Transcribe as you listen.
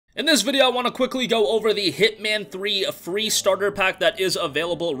In this video, I want to quickly go over the Hitman 3 free starter pack that is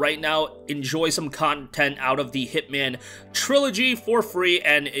available right now. Enjoy some content out of the Hitman trilogy for free,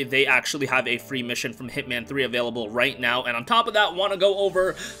 and they actually have a free mission from Hitman 3 available right now. And on top of that, want to go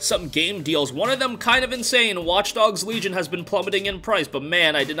over some game deals. One of them kind of insane. Watch Dogs Legion has been plummeting in price, but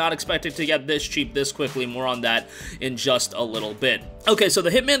man, I did not expect it to get this cheap this quickly. More on that in just a little bit. Okay, so the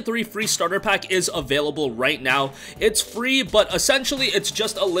Hitman 3 free starter pack is available right now. It's free, but essentially it's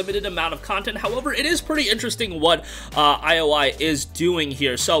just a limited amount of content. However, it is pretty interesting what IOI is doing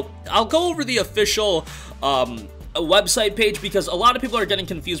here. So I'll go over the official website page because a lot of people are getting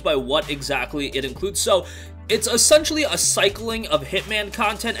confused by what exactly it includes. So it's essentially a cycling of Hitman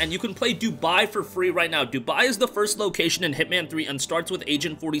content, and you can play Dubai for free right now. Dubai is the first location in Hitman 3 and starts with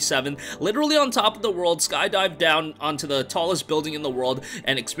Agent 47, literally on top of the world. Skydive down onto the tallest building in the world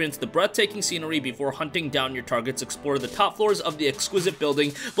and experience the breathtaking scenery before hunting down your targets. Explore the top floors of the exquisite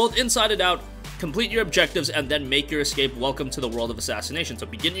building, both inside and out. Complete your objectives and then make your escape. Welcome to the world of assassination. So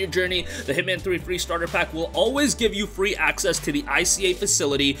begin your journey. The Hitman 3 free starter pack will always give you free access to the ICA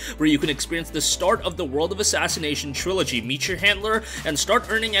facility where you can experience the start of the World of Assassination trilogy. Meet your handler and start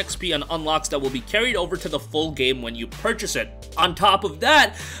earning XP and unlocks that will be carried over to the full game when you purchase it. On top of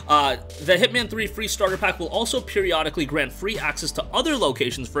that, the Hitman 3 free starter pack will also periodically grant free access to other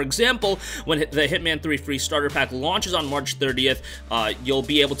locations. For example, when the Hitman 3 free starter pack launches on March 30th, you'll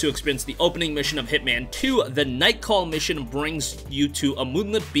be able to experience the opening mission of Hitman 2. The Night Call mission brings you to a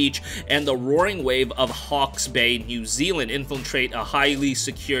moonlit beach and the roaring wave of Hawke's Bay, New Zealand. Infiltrate a highly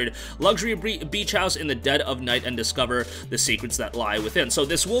secured luxury beach house in the dead of night and discover the secrets that lie within. So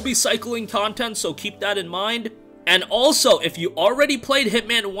this will be cycling content, so keep that in mind. And also, if you already played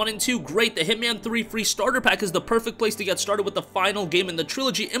Hitman 1 and 2, great. The Hitman 3 free starter pack is the perfect place to get started with the final game in the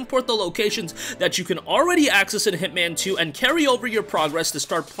trilogy. Import the locations that you can already access in Hitman 2 and carry over your progress to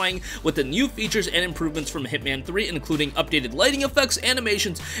start playing with the new features and improvements from Hitman 3, including updated lighting effects,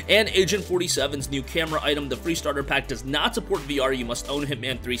 animations, and Agent 47's new camera item. The free starter pack does not support VR. You must own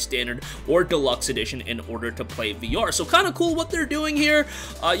Hitman 3 Standard or Deluxe Edition in order to play VR. So kind of cool what they're doing here.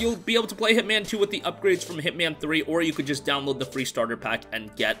 You'll be able to play Hitman 2 with the upgrades from Hitman 3, or you could just download the free starter pack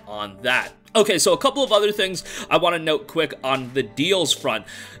and get on that. Okay, so a couple of other things I want to note quick on the deals front.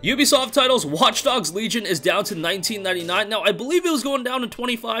 Ubisoft titles, Watch Dogs Legion is down to $19.99. Now, I believe it was going down to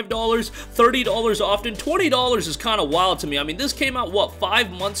 $25, $30 often. $20 is kind of wild to me. I mean, this came out, what,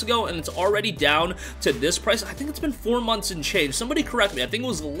 5 months ago, and it's already down to this price? I think it's been 4 months and change. Somebody correct me. I think it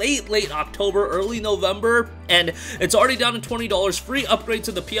was late October, early November, and it's already down to $20. Free upgrade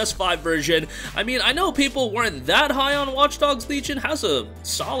to the PS5 version. I mean, I know people weren't that high on Watch Dogs Legion. Has a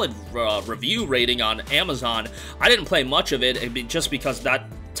solid review rating on Amazon. I didn't play much of it just because that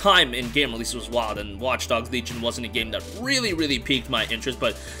time in game release was wild, and Watch Dogs Legion wasn't a game that really piqued my interest,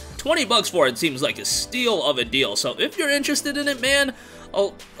 but 20 bucks for it seems like a steal of a deal. So if you're interested in it, man,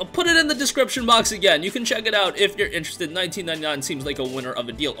 I'll put it in the description box again. You can check it out if you're interested. $19.99 seems like a winner of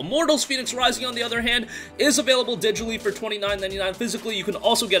a deal. Immortals Phoenix Rising, on the other hand, is available digitally for $29.99. Physically, you can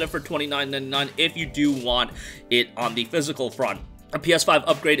also get it for $29.99 if you do want it on the physical front. A PS5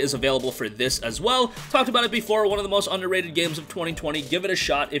 upgrade is available for this as well. Talked about it before, one of the most underrated games of 2020. Give it a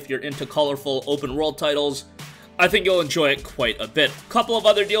shot if you're into colorful open world titles. I think you'll enjoy it quite a bit. Couple of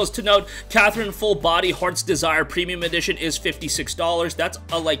other deals to note. Catherine Full Body Heart's Desire Premium Edition is $56. That's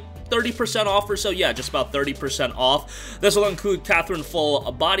a like 30% off or so. Yeah, just about 30% off. This will include Catherine Full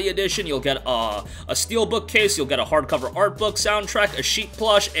Body Edition. You'll get a steelbook case, you'll get a hardcover art book, soundtrack, a sheet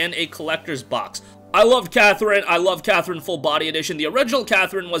plush, and a collector's box. I love Catherine. I love Catherine Full Body Edition. The original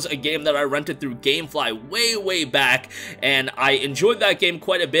Catherine was a game that I rented through GameFly way back, and I enjoyed that game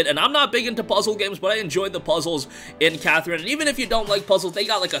quite a bit. And I'm not big into puzzle games, but I enjoyed the puzzles in Catherine. And even if you don't like puzzles, they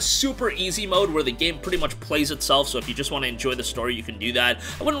got like a super easy mode where the game pretty much plays itself. So if you just want to enjoy the story, you can do that.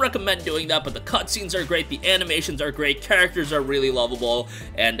 I wouldn't recommend doing that, but the cutscenes are great. The animations are great. Characters are really lovable.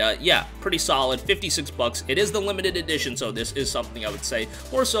 And yeah, pretty solid. 56 bucks. It is the limited edition, so this is something I would say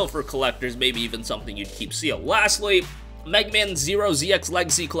more so for collectors, maybe even something you'd keep sealed. Lastly, Mega Man Zero ZX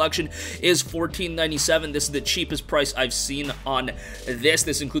Legacy Collection is $14.97. This is the cheapest price I've seen on this.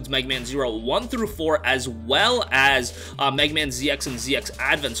 This includes Mega Man Zero 1 through 4, as well as Mega Man ZX and ZX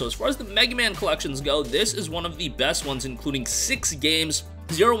Advent. So as far as the Mega Man collections go, this is one of the best ones, including 6 games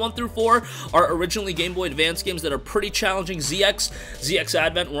 0, 1 through 4 are originally Game Boy Advance games that are pretty challenging. ZX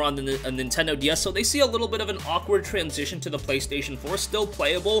Advent were on the Nintendo DS, so they see a little bit of an awkward transition to the PlayStation 4. Still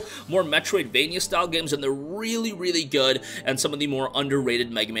playable, more Metroidvania-style games, and they're really, really good, and some of the more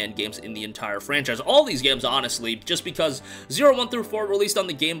underrated Mega Man games in the entire franchise. All these games, honestly, just because 0, 1 through 4 released on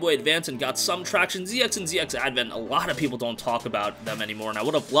the Game Boy Advance and got some traction. ZX and ZX Advent, a lot of people don't talk about them anymore, and I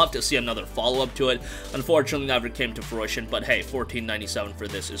would have loved to see another follow-up to it. Unfortunately, never came to fruition, but hey, $14.97 for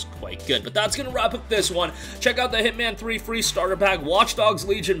this is quite good. But that's gonna wrap up this one. Check out the Hitman 3 free starter pack. Watch Dogs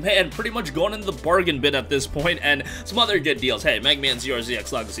Legion, man, pretty much going into the bargain bin at this point, and some other good deals. Hey, Mega Man Zero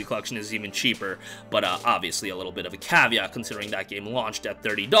ZX Legacy Collection is even cheaper, but obviously a little bit of a caveat considering that game launched at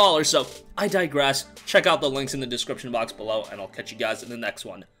 $30, so I digress. Check out the links in the description box below, and I'll catch you guys in the next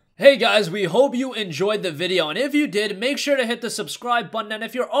one. Hey guys, we hope you enjoyed the video, and if you did, make sure to hit the subscribe button, and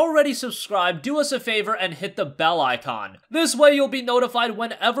if you're already subscribed, do us a favor and hit the bell icon. This way you'll be notified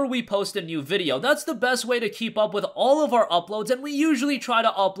whenever we post a new video. That's the best way to keep up with all of our uploads, and we usually try to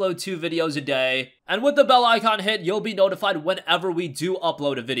upload 2 videos a day. And with the bell icon hit, you'll be notified whenever we do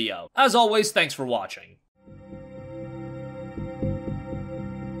upload a video. As always, thanks for watching.